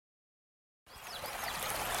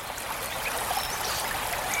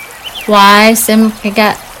Why sim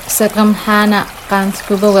kagat sagamhana kan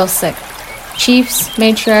scuba wilsik, chiefs,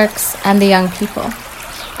 matriarchs, and the young people.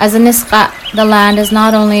 As a Nisqa, the land is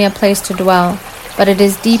not only a place to dwell, but it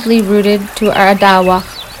is deeply rooted to our Adawa,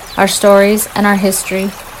 our stories and our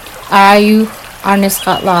history, our Ayuh, our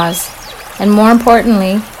Nisqa laws, and more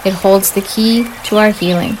importantly, it holds the key to our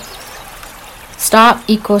healing. Stop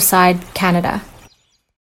Ecocide Canada.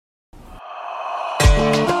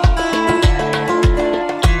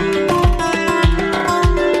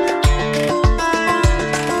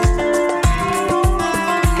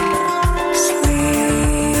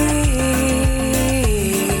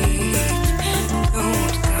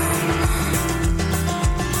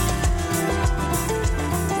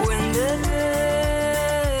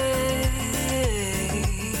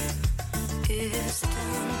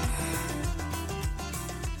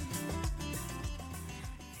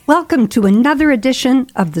 Welcome to another edition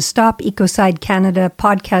of the Stop Ecocide Canada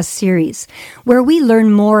podcast series, where we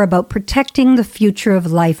learn more about protecting the future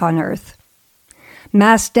of life on Earth.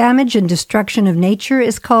 Mass damage and destruction of nature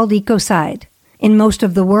is called ecocide. In most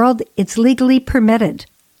of the world, it's legally permitted.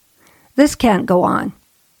 This can't go on.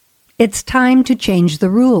 It's time to change the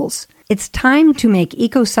rules. It's time to make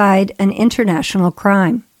ecocide an international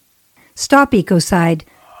crime. Stop ecocide,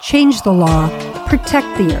 change the law,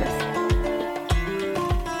 protect the Earth.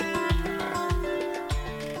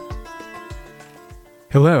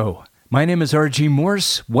 Hello, my name is R.G.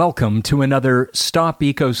 Morse. Welcome to another Stop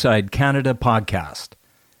Ecocide Canada podcast.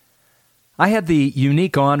 I had the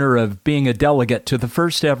unique honor of being a delegate to the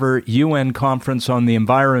first ever UN Conference on the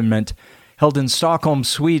Environment held in Stockholm,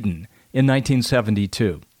 Sweden in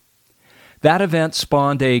 1972. That event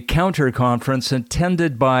spawned a counter-conference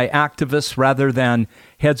attended by activists rather than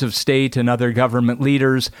heads of state and other government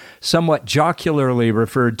leaders, somewhat jocularly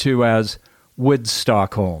referred to as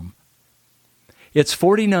Woodstockholm. It's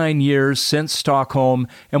 49 years since Stockholm,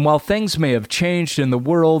 and while things may have changed in the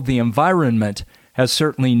world, the environment has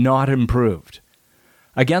certainly not improved.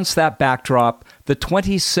 Against that backdrop, the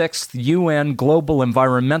 26th UN Global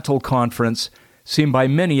Environmental Conference seemed by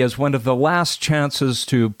many as one of the last chances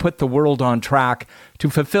to put the world on track to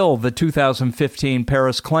fulfill the 2015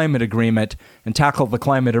 Paris Climate Agreement and tackle the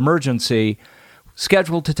climate emergency,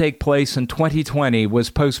 scheduled to take place in 2020, was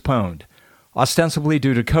postponed, ostensibly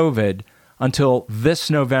due to COVID, until this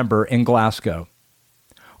November in Glasgow.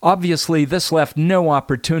 Obviously, this left no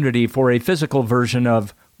opportunity for a physical version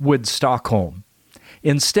of Woodstockholm.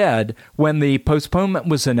 Instead, when the postponement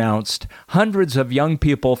was announced, hundreds of young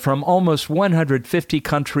people from almost 150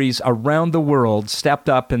 countries around the world stepped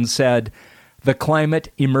up and said, "The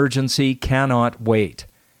climate emergency cannot wait."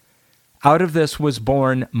 Out of this was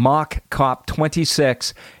born Mock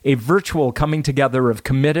COP26, a virtual coming together of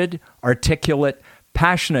committed, articulate,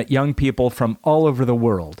 passionate young people from all over the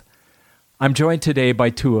world. I'm joined today by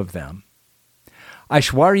two of them.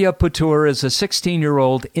 Aishwarya Putur is a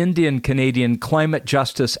 16-year-old Indian-Canadian climate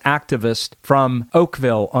justice activist from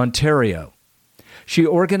Oakville, Ontario. She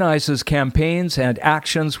organizes campaigns and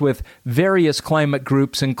actions with various climate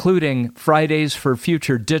groups, including Fridays for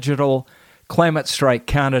Future Digital, Climate Strike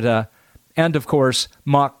Canada, and, of course,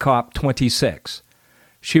 Mock COP26.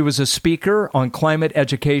 She was a speaker on climate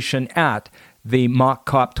education at the Mock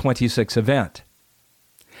COP26 event.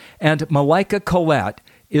 And Malika Collette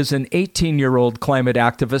is an 18-year-old climate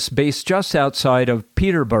activist based just outside of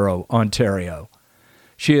Peterborough, Ontario.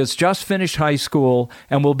 She has just finished high school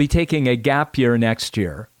and will be taking a gap year next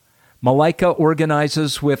year. Malika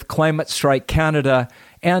organizes with Climate Strike Canada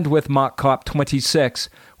and with Mock COP26,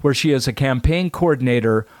 where she is a campaign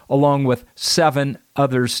coordinator along with 7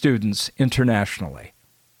 other students internationally.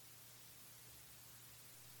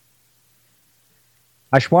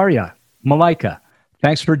 Aishwarya, Malika,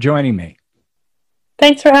 thanks for joining me.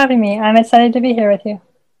 Thanks for having me. I'm excited to be here with you.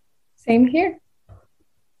 Same here.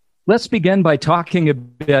 Let's begin by talking a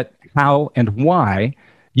bit how and why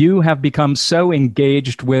you have become so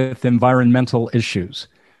engaged with environmental issues.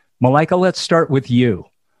 Malika, let's start with you.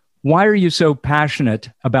 Why are you so passionate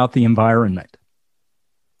about the environment?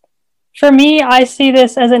 For me, I see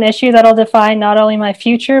this as an issue that'll define not only my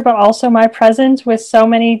future, but also my present, with so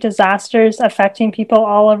many disasters affecting people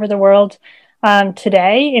all over the world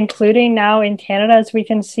today, including now in Canada, as we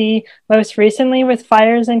can see most recently with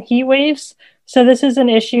fires and heat waves. So this is an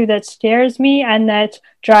issue that scares me and that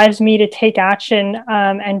drives me to take action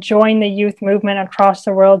and join the youth movement across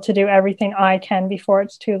the world to do everything I can before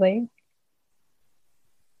it's too late.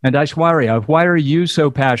 And Aishwarya, why are you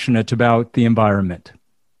so passionate about the environment?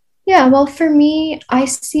 Yeah, well, for me, I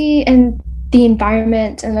see, and the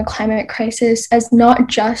environment and the climate crisis as not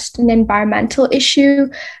just an environmental issue,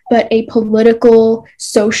 but a political,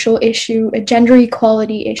 social issue, a gender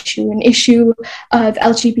equality issue, an issue of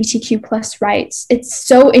LGBTQ plus rights. It's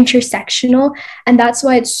so intersectional, and that's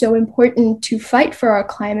why it's so important to fight for our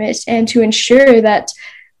climate and to ensure that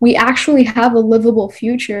we actually have a livable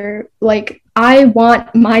future. Like, I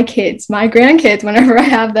want my kids, my grandkids, whenever I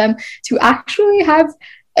have them, to actually have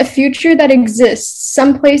a future that exists,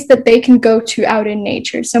 someplace that they can go to out in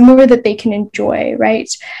nature, somewhere that they can enjoy, right?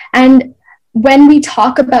 And when we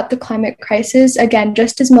talk about the climate crisis, again,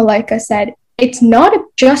 just as Malaika said, it's not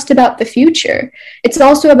just about the future. It's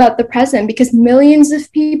also about the present, because millions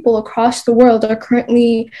of people across the world are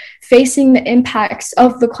currently facing the impacts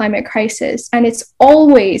of the climate crisis. And it's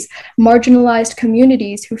always marginalized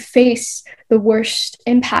communities who face the worst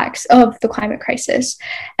impacts of the climate crisis.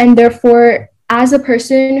 And therefore, as a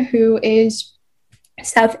person who is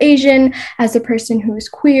South Asian, as a person who is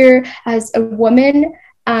queer, as a woman,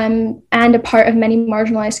 and a part of many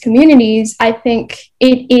marginalized communities, I think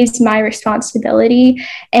it is my responsibility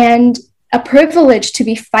and a privilege to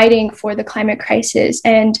be fighting for the climate crisis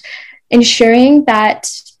and ensuring that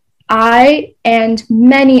I and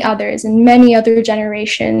many others and many other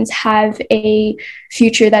generations have a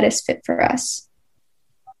future that is fit for us.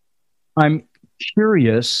 I'm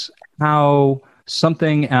curious how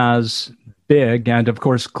something as big and, of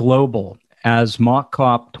course, global as Mock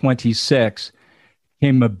COP26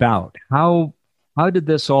 came about. How did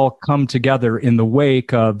this all come together in the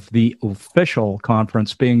wake of the official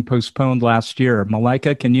conference being postponed last year?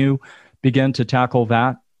 Malaika, can you begin to tackle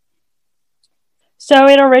that? So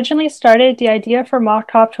it originally started, the idea for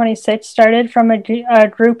Mock COP26 started from a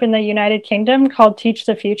group in the United Kingdom called Teach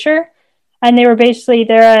the Future. And they were basically,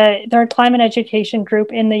 they're a climate education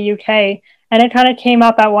group in the UK. And it kind of came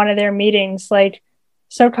up at one of their meetings, like,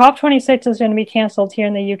 so COP26 is going to be canceled here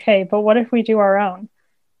in the UK, but what if we do our own?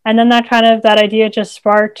 And then that idea just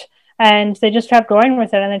sparked, and they just kept going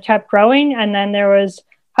with it, and it kept growing. And then there was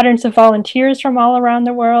hundreds of volunteers from all around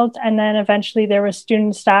the world. And then eventually there was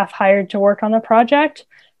student staff hired to work on the project.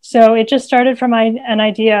 So it just started from an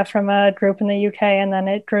idea from a group in the UK, and then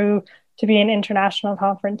it grew to be an international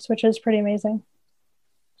conference, which is pretty amazing.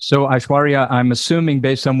 So Aishwarya, I'm assuming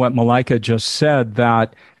based on what Malaika just said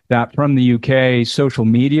that from the UK, social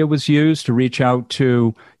media was used to reach out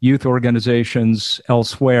to youth organizations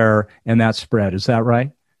elsewhere, and that spread. Is that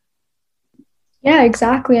right? Yeah,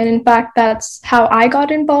 exactly. And in fact, that's how I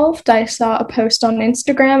got involved. I saw a post on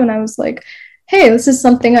Instagram and I was like, hey, this is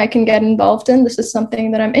something I can get involved in. This is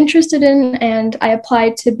something that I'm interested in. And I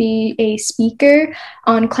applied to be a speaker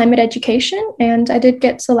on climate education, and I did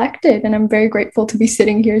get selected. And I'm very grateful to be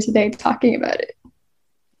sitting here today talking about it.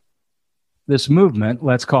 This movement,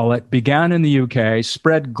 let's call it, began in the UK,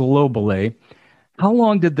 spread globally. How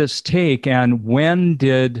long did this take, and when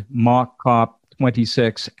did Mock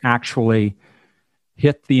COP26 actually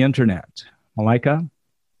hit the internet? Malaika?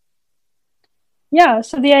 Yeah,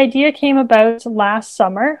 so the idea came about last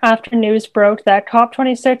summer after news broke that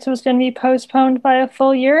COP26 was going to be postponed by a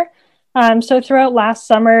full year. So throughout last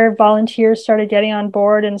summer, volunteers started getting on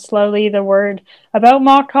board, and slowly the word about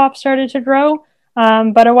Mock COP started to grow.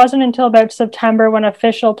 But it wasn't until about September when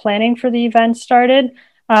official planning for the event started.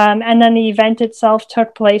 And then the event itself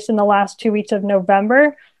took place in the last 2 weeks of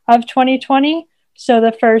November of 2020. So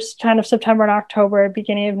the first kind of September and October,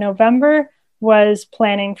 beginning of November, was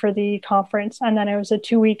planning for the conference. And then it was a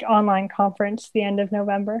 2-week online conference, the end of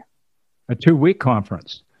November. A 2-week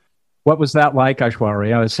conference. What was that like,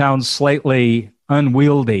 Aishwarya? It sounds slightly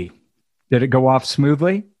unwieldy. Did it go off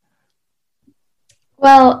smoothly?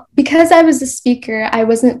 Well, because I was a speaker, I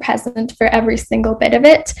wasn't present for every single bit of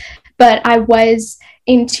it, but I was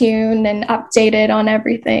in tune and updated on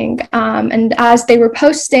everything. And as they were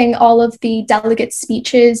posting all of the delegate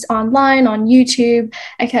speeches online on YouTube,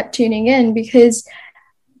 I kept tuning in, because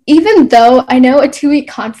even though I know a 2-week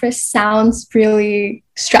conference sounds really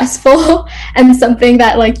stressful and something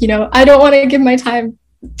that, like, you know, I don't want to give my time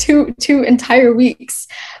two entire weeks,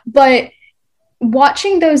 but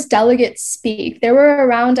watching those delegates speak, there were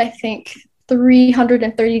around, I think,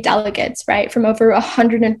 330 delegates, right, from over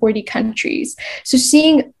 140 countries. So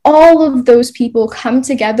seeing all of those people come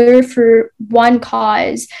together for one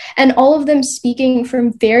cause, and all of them speaking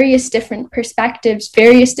from various different perspectives,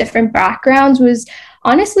 various different backgrounds, was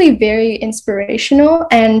honestly very inspirational.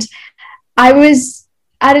 And I was,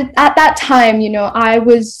 at that time, you know, I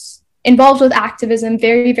was involved with activism,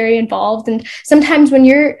 very, very involved. And sometimes when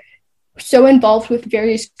you're so involved with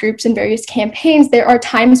various groups and various campaigns, there are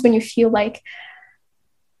times when you feel like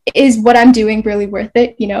is what I'm doing really worth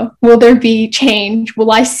it? You know, will there be change?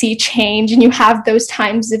 Will I see change? And you have those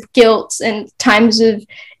times of guilt and times of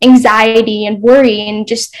anxiety and worry. And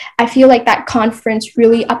just, I feel like that conference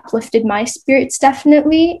really uplifted my spirits,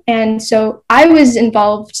 definitely. And so I was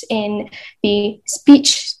involved in the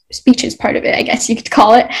speeches part of it, I guess you could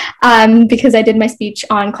call it, because I did my speech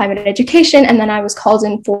on climate education. And then I was called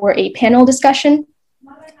in for a panel discussion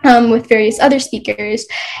with various other speakers.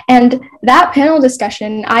 And that panel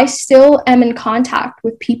discussion, I still am in contact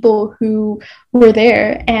with people who were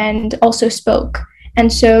there and also spoke.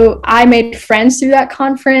 And so I made friends through that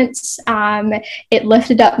conference. It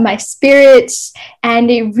lifted up my spirits, and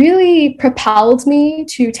it really propelled me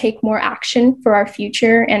to take more action for our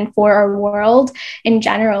future and for our world in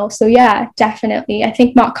general. So yeah, definitely. I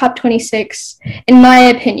think Mock COP26, in my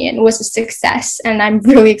opinion, was a success, and I'm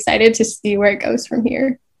really excited to see where it goes from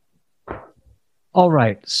here. All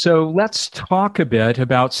right. So let's talk a bit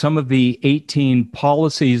about some of the 18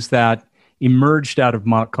 policies that emerged out of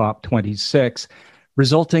Mock COP26,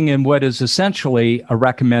 resulting in what is essentially a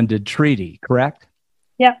recommended treaty, correct?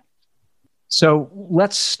 Yeah. So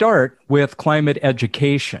let's start with climate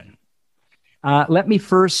education. Let me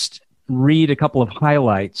first read a couple of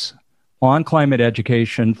highlights on climate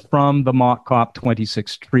education from the Mock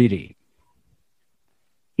COP26 treaty.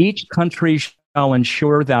 Each country shall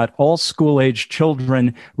ensure that all school-aged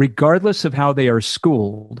children, regardless of how they are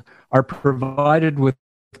schooled, are provided with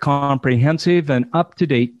comprehensive and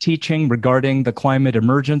up-to-date teaching regarding the climate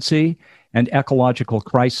emergency and ecological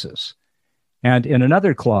crisis. And in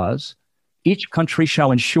another clause, each country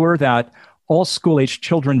shall ensure that all school-aged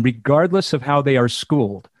children, regardless of how they are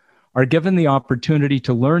schooled, are given the opportunity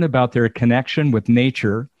to learn about their connection with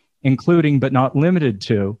nature, including but not limited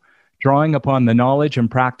to drawing upon the knowledge and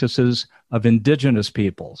practices of Indigenous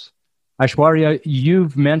peoples. Aishwarya,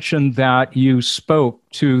 you've mentioned that you spoke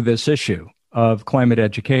to this issue of climate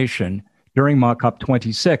education during Mock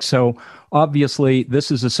COP26. So obviously, this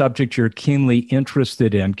is a subject you're keenly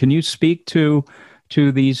interested in. Can you speak to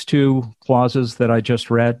these two clauses that I just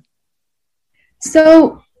read?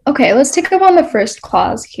 So, okay, let's take up on the first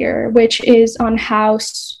clause here, which is on how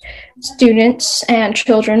students and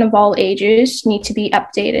children of all ages need to be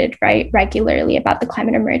updated, right, regularly about the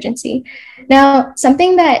climate emergency. Now,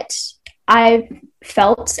 something that I've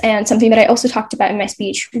felt and something that I also talked about in my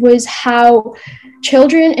speech was how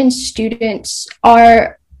children and students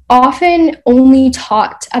are often only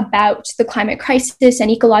taught about the climate crisis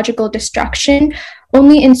and ecological destruction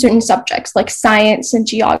only in certain subjects like science and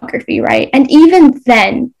geography, right? And even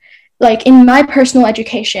then, like in my personal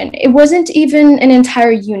education, it wasn't even an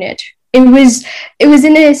entire unit. It was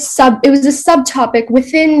a subtopic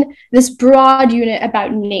within this broad unit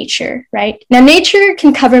about nature, right? Now, nature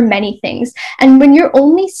can cover many things. And when you're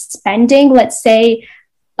only spending, let's say,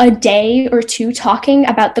 a day or two talking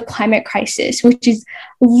about the climate crisis, which is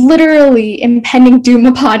literally impending doom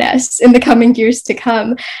upon us in the coming years to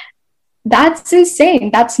come, that's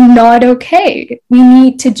insane. That's not okay. We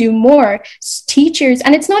need to do more. Teachers,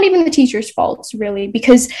 and it's not even the teachers' fault, really,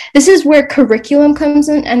 because this is where curriculum comes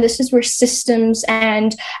in, and this is where systems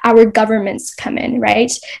and our governments come in,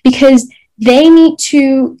 right? Because they need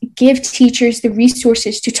to give teachers the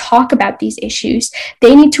resources to talk about these issues.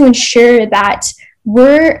 They need to ensure that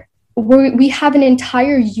we have an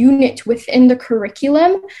entire unit within the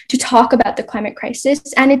curriculum to talk about the climate crisis.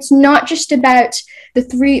 And it's not just about the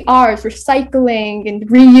 3 R's, recycling and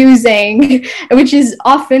reusing, which is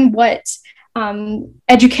often what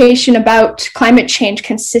education about climate change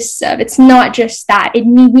consists of. It's not just that. We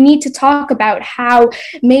need to talk about how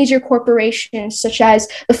major corporations such as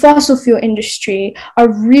the fossil fuel industry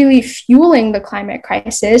are really fueling the climate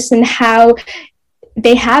crisis, and how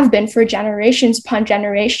they have been for generations upon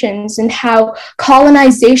generations, and how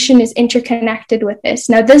colonization is interconnected with this.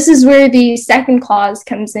 Now, this is where the second clause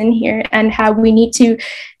comes in here, and how we need to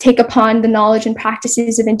take upon the knowledge and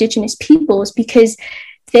practices of Indigenous peoples, because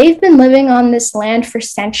they've been living on this land for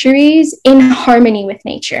centuries in harmony with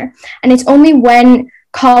nature. And it's only when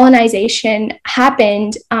colonization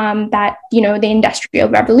happened that, the Industrial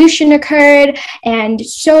Revolution occurred, and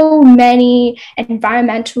so many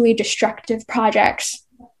environmentally destructive projects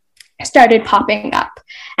started popping up.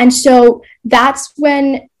 And so that's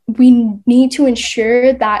when we need to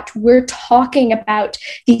ensure that we're talking about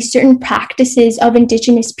these certain practices of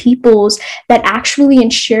Indigenous peoples that actually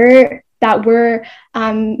ensure that we're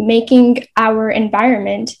making our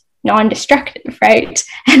environment non-destructive, right?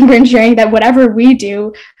 And we're ensuring that whatever we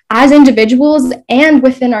do as individuals and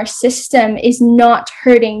within our system is not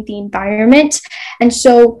hurting the environment. And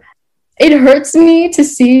so it hurts me to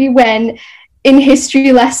see when in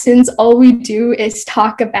history lessons, all we do is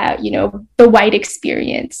talk about, you know, the white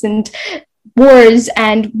experience and wars.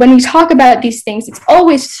 And when we talk about these things, it's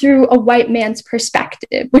always through a white man's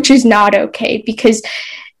perspective, which is not okay, because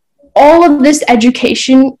all of this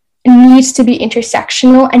education needs to be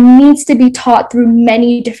intersectional and needs to be taught through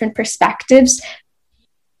many different perspectives.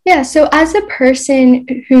 Yeah, so as a person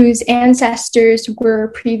whose ancestors were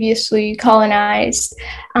previously colonized,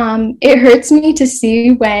 it hurts me to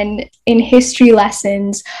see when in history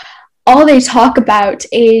lessons, all they talk about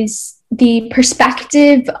is the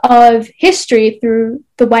perspective of history through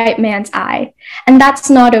the white man's eye. And that's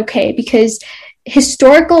not okay, because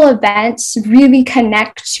historical events really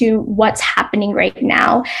connect to what's happening right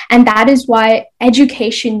now. And that is why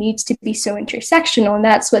education needs to be so intersectional. And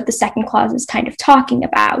that's what the second clause is kind of talking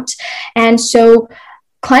about. And so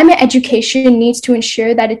climate education needs to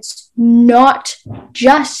ensure that it's not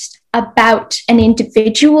just about an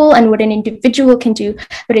individual and what an individual can do,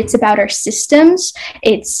 but it's about our systems.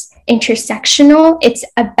 It's intersectional. It's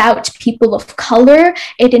about people of color.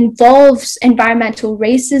 It involves environmental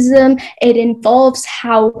racism. It involves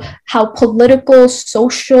how political,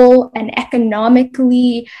 social, and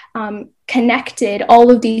economically connected all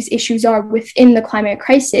of these issues are within the climate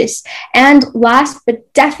crisis. And last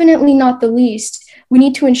but definitely not the least, we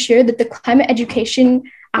need to ensure that the climate education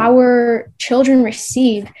our children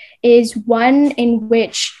receive is one in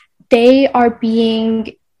which they are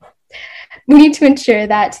being we need to ensure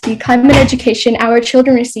that the climate education our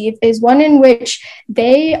children receive is one in which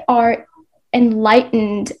they are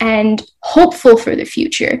enlightened and hopeful for the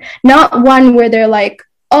future, not one where they're like,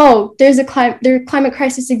 oh, their climate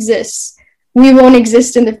crisis exists. We won't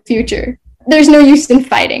exist in the future. There's no use in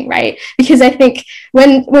fighting, right? Because I think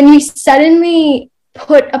when you suddenly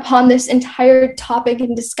put upon this entire topic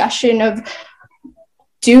and discussion of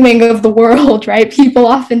dooming of the world, right, people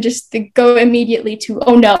often just go immediately to,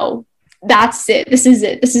 oh no, that's it. This is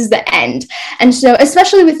it. This is the end. And so,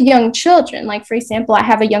 especially with young children, like, for example, I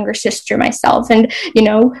have a younger sister myself. And, you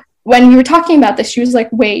know, when we were talking about this, she was like,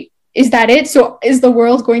 wait, is that it? So is the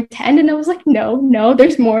world going to end? And I was like, no,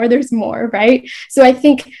 there's more, right? So I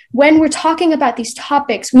think when we're talking about these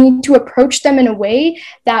topics, we need to approach them in a way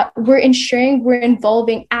that we're ensuring we're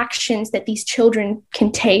involving actions that these children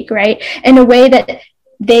can take, right? In a way that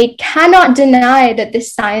they cannot deny that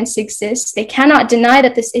this science exists. They cannot deny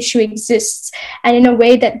that this issue exists, and in a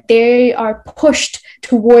way that they are pushed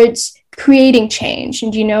towards creating change.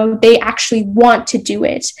 And, you know, they actually want to do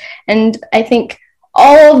it. And I think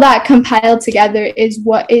all of that compiled together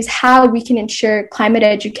is how we can ensure climate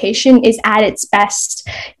education is at its best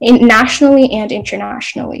nationally and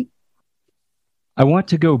internationally. I want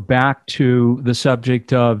to go back to the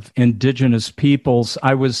subject of Indigenous peoples.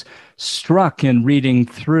 I was struck in reading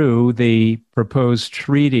through the proposed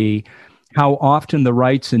treaty how often the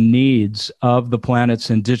rights and needs of the planet's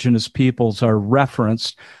Indigenous peoples are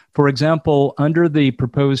referenced. For example, under the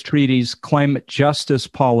proposed treaty's climate justice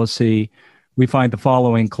policy, we find the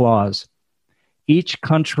following clause: each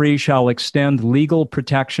country shall extend legal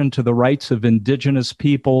protection to the rights of Indigenous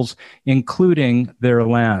peoples, including their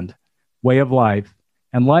land, way of life,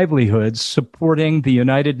 and livelihoods, supporting the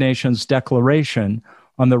United Nations Declaration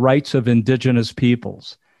on the Rights of Indigenous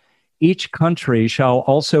Peoples. Each country shall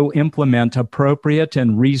also implement appropriate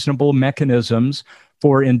and reasonable mechanisms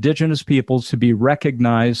for Indigenous peoples to be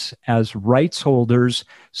recognized as rights holders,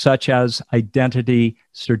 such as identity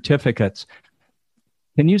certificates.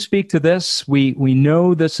 Can you speak to this? We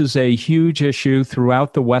know this is a huge issue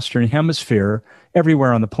throughout the Western Hemisphere,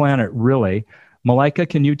 everywhere on the planet, really. Malaika,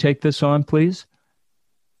 can you take this on, please?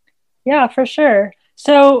 Yeah, for sure.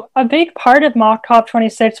 So a big part of Mock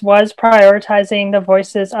COP26 was prioritizing the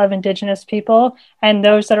voices of Indigenous people and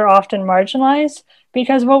those that are often marginalized,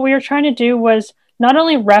 because what we were trying to do was not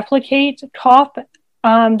only replicate the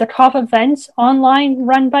COP events online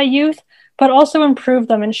run by youth, but also improve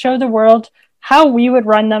them and show the world how we would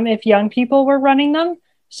run them if young people were running them.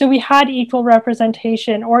 So we had equal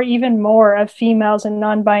representation, or even more, of females and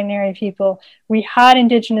non-binary people. We had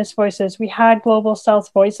Indigenous voices. We had Global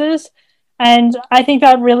South voices. And I think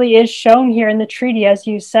that really is shown here in the treaty, as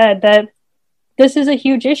you said, that this is a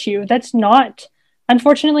huge issue that's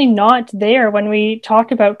unfortunately not there when we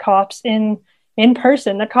talk about COPs in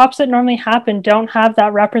person. The COPs that normally happen don't have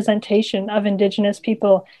that representation of Indigenous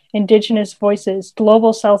people, Indigenous voices.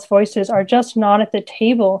 Global South voices are just not at the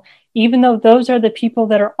table, even though those are the people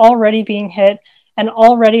that are already being hit and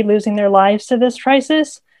already losing their lives to this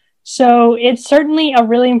crisis. So it's certainly a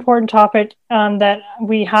really important topic that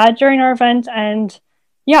we had during our event. And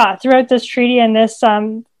yeah, throughout this treaty and this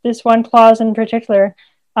one clause in particular,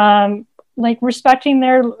 like respecting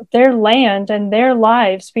their land and their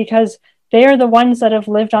lives, because they are the ones that have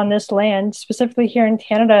lived on this land, specifically here in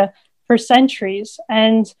Canada, for centuries.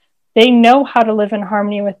 And they know how to live in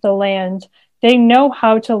harmony with the land. They know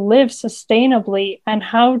how to live sustainably and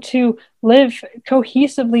how to live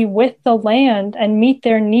cohesively with the land and meet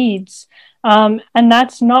their needs. And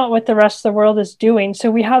that's not what the rest of the world is doing.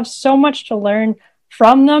 So we have so much to learn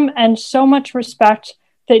from them and so much respect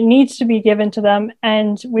that needs to be given to them.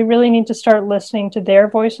 And we really need to start listening to their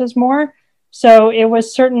voices more. So it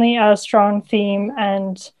was certainly a strong theme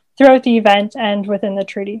and throughout the event and within the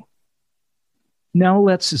treaty. Now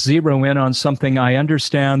let's zero in on something I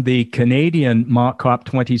understand the Canadian Mock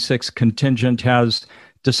COP26 contingent has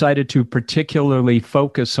decided to particularly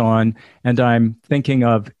focus on, and I'm thinking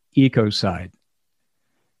of ecocide.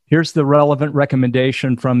 Here's the relevant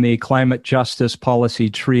recommendation from the Climate Justice Policy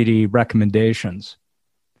Treaty recommendations.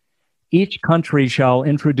 Each country shall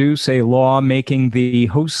introduce a law making the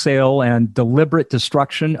wholesale and deliberate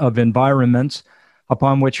destruction of environments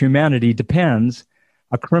upon which humanity depends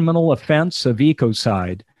a criminal offense of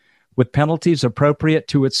ecocide, with penalties appropriate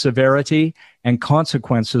to its severity and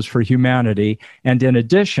consequences for humanity, and in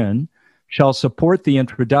addition, shall support the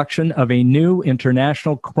introduction of a new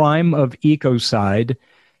international crime of ecocide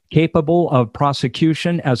capable of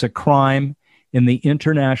prosecution as a crime in the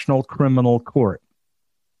International Criminal Court.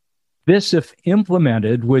 This, if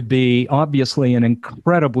implemented, would be obviously an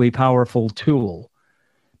incredibly powerful tool.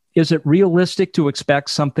 Is it realistic to expect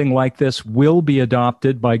something like this will be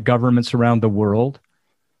adopted by governments around the world?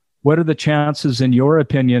 What are the chances, in your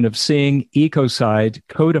opinion, of seeing ecocide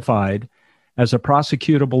codified as a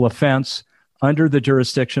prosecutable offense under the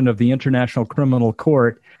jurisdiction of the International Criminal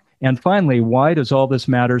Court? And finally, why does all this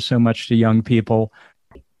matter so much to young people?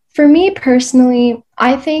 For me personally,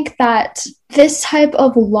 I think that this type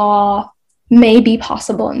of law may be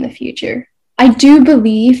possible in the future. I do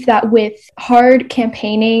believe that with hard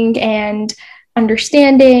campaigning and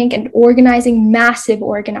understanding and organizing, massive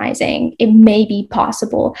organizing, it may be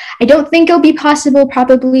possible. I don't think it'll be possible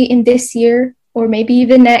probably in this year or maybe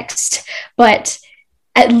even next, but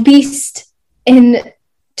at least in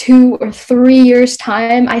 2 or 3 years'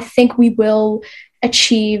 time, I think we will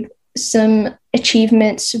achieve some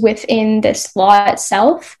achievements within this law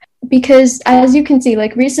itself. Because as you can see,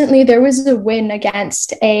 like recently there was a win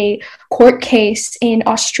against a court case in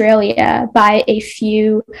Australia by a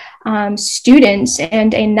few students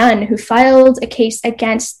and a nun who filed a case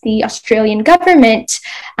against the Australian government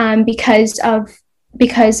because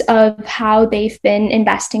of how they've been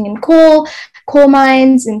investing in coal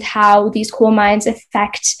mines and how these coal mines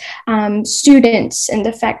affect students and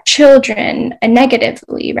affect children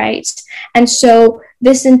negatively, right? And so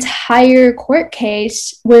this entire court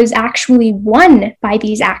case was actually won by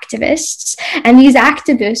these activists. And these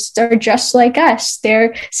activists are just like us.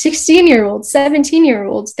 They're 16-year-olds,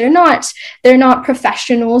 17-year-olds. They're not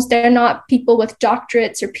professionals. They're not people with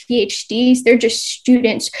doctorates or PhDs. They're just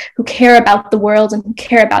students who care about the world and who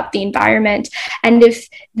care about the environment. And if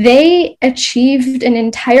they achieved an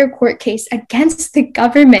entire court case against the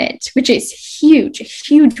government, which is huge, a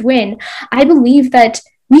huge win, I believe that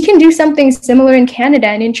we can do something similar in Canada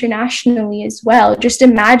and internationally as well. Just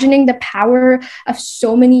imagining the power of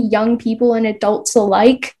so many young people and adults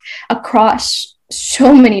alike across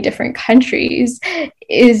so many different countries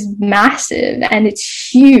is massive, and it's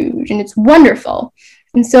huge and it's wonderful.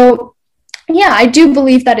 And so, yeah, I do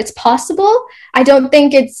believe that it's possible. I don't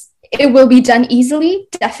think it will be done easily.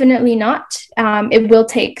 Definitely not. It will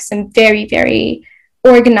take some very, very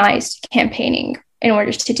organized campaigning in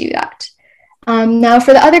order to do that. Now,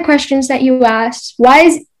 for the other questions that you asked, why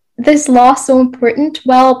is this law so important?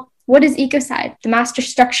 Well, what is ecocide? The mass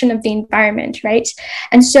destruction of the environment, right?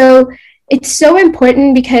 And so it's so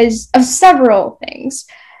important because of several things.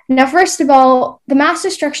 Now, first of all, the mass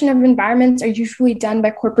destruction of environments are usually done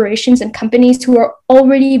by corporations and companies who are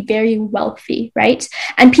already very wealthy, right?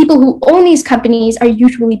 And people who own these companies are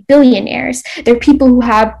usually billionaires. They're people who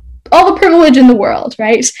have all the privilege in the world,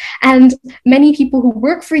 right? And many people who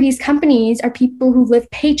work for these companies are people who live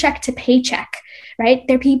paycheck to paycheck, right?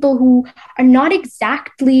 They're people who are not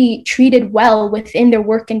exactly treated well within their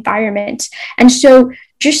work environment. And so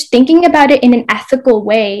just thinking about it in an ethical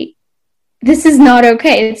way, this is not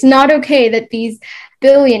okay. It's not okay that these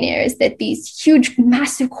billionaires, that these huge,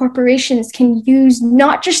 massive corporations can use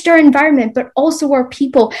not just our environment, but also our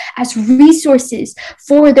people as resources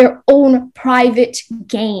for their own private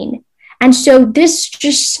gain. And so this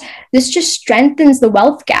just strengthens the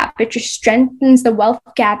wealth gap. It just strengthens the wealth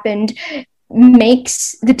gap and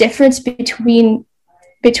makes the difference between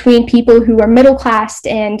people who are middle class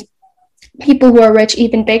and people who are rich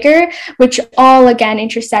even bigger, which all again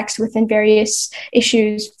intersects within various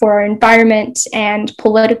issues for our environment and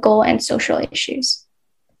political and social issues.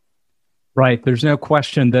 Right. There's no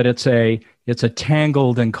question that it's a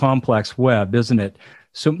tangled and complex web, isn't it?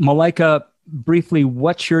 So, Malaika, briefly,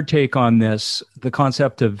 what's your take on this, the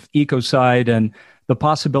concept of ecocide and the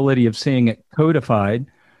possibility of seeing it codified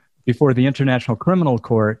before the International Criminal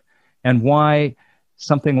Court, and why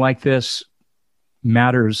something like this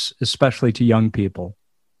matters, especially to young people?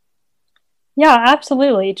 Yeah,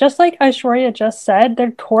 absolutely. Just like Aishwarya just said,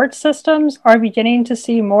 their court systems are beginning to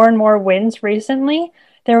see more and more wins recently.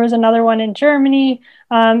 There was another one in Germany,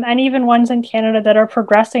 and even ones in Canada that are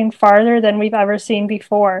progressing farther than we've ever seen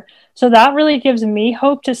before. So that really gives me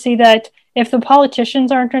hope to see that if the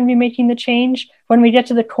politicians aren't going to be making the change, when we get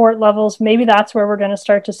to the court levels, maybe that's where we're going to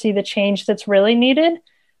start to see the change that's really needed.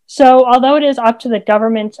 So although it is up to the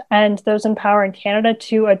government and those in power in Canada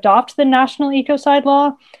to adopt the national ecocide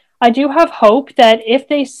law, I do have hope that if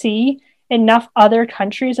they see enough other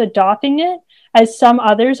countries adopting it, as some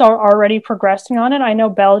others are already progressing on it. I know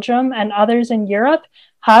Belgium and others in Europe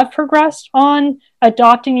have progressed on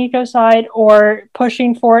adopting ecocide or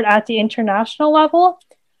pushing for it at the international level.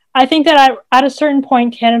 I think that at a certain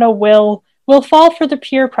point, Canada will fall for the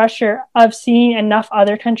peer pressure of seeing enough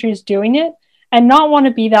other countries doing it and not want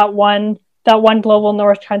to be that one global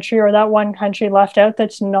north country or that one country left out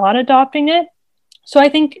that's not adopting it. So I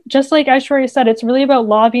think, just like Aishwarya said, it's really about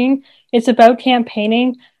lobbying. It's about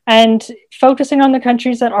campaigning and focusing on the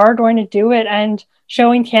countries that are going to do it and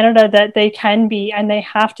showing Canada that they can be and they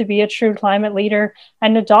have to be a true climate leader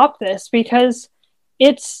and adopt this, because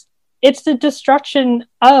it's the destruction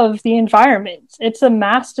of the environment. It's a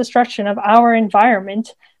mass destruction of our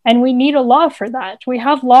environment, and we need a law for that. We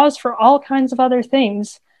have laws for all kinds of other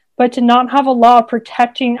things, but to not have a law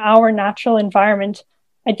protecting our natural environment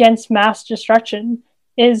against mass destruction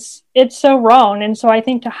it's so wrong. And so I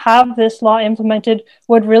think to have this law implemented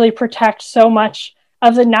would really protect so much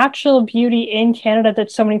of the natural beauty in Canada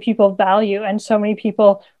that so many people value and so many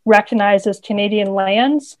people recognize as Canadian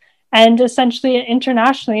lands, and essentially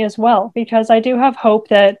internationally as well, because I do have hope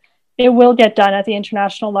that it will get done at the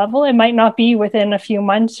international level. It might not be within a few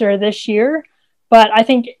months or this year, but I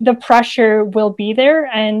think the pressure will be there.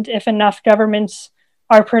 And if enough governments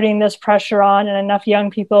are putting this pressure on and enough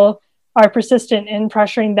young people are persistent in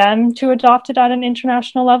pressuring them to adopt it at an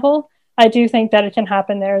international level, I do think that it can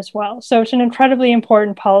happen there as well. So it's an incredibly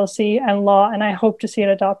important policy and law, and I hope to see it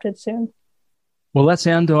adopted soon. Well, let's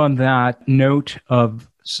end on that note of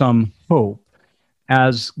some hope.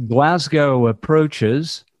 As Glasgow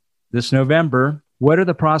approaches this November, what are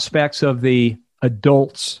the prospects of the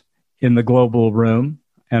adults in the global room?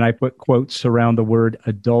 And I put quotes around the word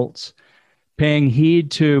adults, paying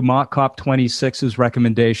heed to Mock COP26's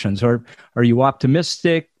recommendations. Are you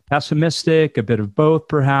optimistic, pessimistic, a bit of both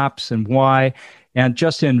perhaps, and why? And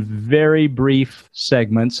just in very brief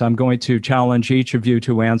segments, I'm going to challenge each of you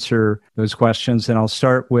to answer those questions, and I'll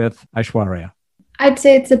start with Aishwarya. I'd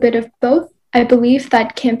say it's a bit of both. I believe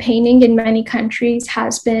that campaigning in many countries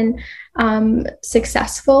has been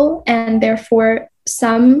successful, and therefore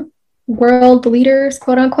some world leaders,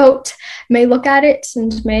 quote unquote, may look at it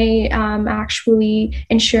and may actually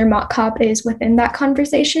ensure Mock COP is within that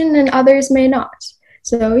conversation, and others may not.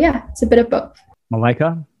 So yeah, it's a bit of both.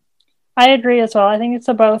 Malaika? I agree as well. I think it's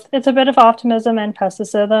a both. It's a bit of optimism and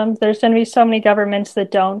pessimism. There's going to be so many governments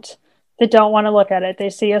that don't want to look at it. They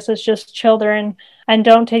see us as just children and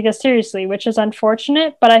don't take us seriously, which is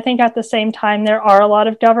unfortunate. But I think at the same time, there are a lot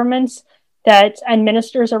of governments and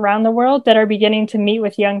ministers around the world that are beginning to meet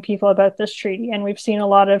with young people about this treaty. And we've seen a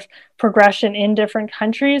lot of progression in different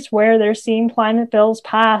countries where they're seeing climate bills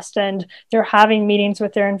passed and they're having meetings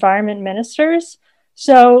with their environment ministers.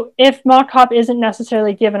 So if Mock COP isn't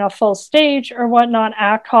necessarily given a full stage or whatnot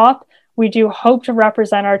at COP, we do hope to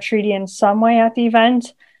represent our treaty in some way at the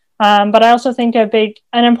event. But I also think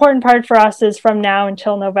an important part for us is from now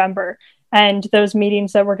until November, and those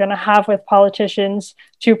meetings that we're going to have with politicians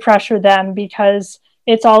to pressure them, because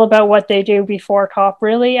it's all about what they do before COP,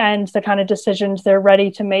 really, and the kind of decisions they're ready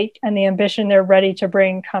to make and the ambition they're ready to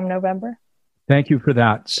bring come November. Thank you for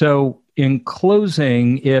that. So in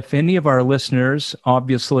closing, if any of our listeners,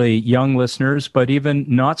 obviously young listeners, but even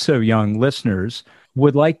not so young listeners,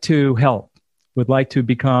 would like to help, would like to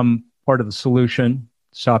become part of the solution,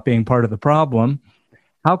 stop being part of the problem,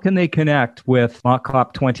 how can they connect with Mock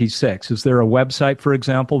COP26? Is there a website, for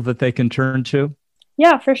example, that they can turn to?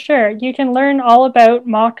 Yeah, for sure. You can learn all about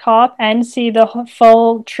Mock COP and see the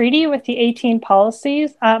full treaty with the 18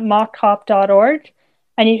 policies at mockcop.org.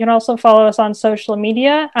 And you can also follow us on social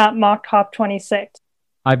media at Mock COP26.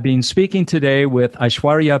 I've been speaking today with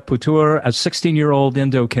Aishwarya Putur, a 16-year-old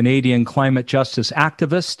Indo-Canadian climate justice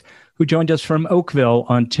activist who joined us from Oakville,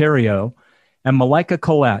 Ontario, and Malaika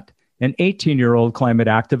Collette, an 18-year-old climate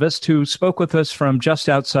activist who spoke with us from just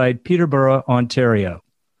outside Peterborough, Ontario.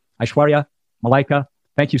 Aishwarya, Malaika,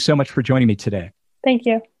 thank you so much for joining me today. Thank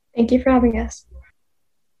you. Thank you for having us.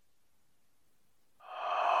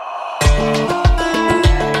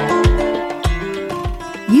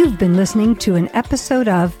 You've been listening to an episode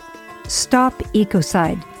of Stop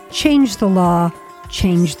Ecocide. Change the law,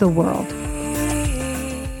 change the world.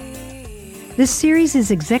 This series is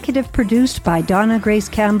executive produced by Donna Grace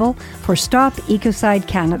Campbell for Stop Ecocide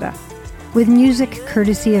Canada, with music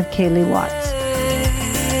courtesy of Kaylee Watts.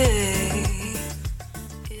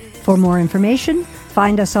 For more information,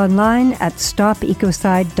 find us online at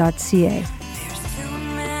stopecocide.ca. There's too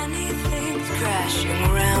many things crashing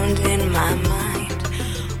around in my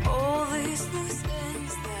mind. All these loose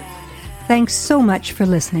ends that Thanks so much for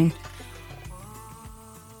listening.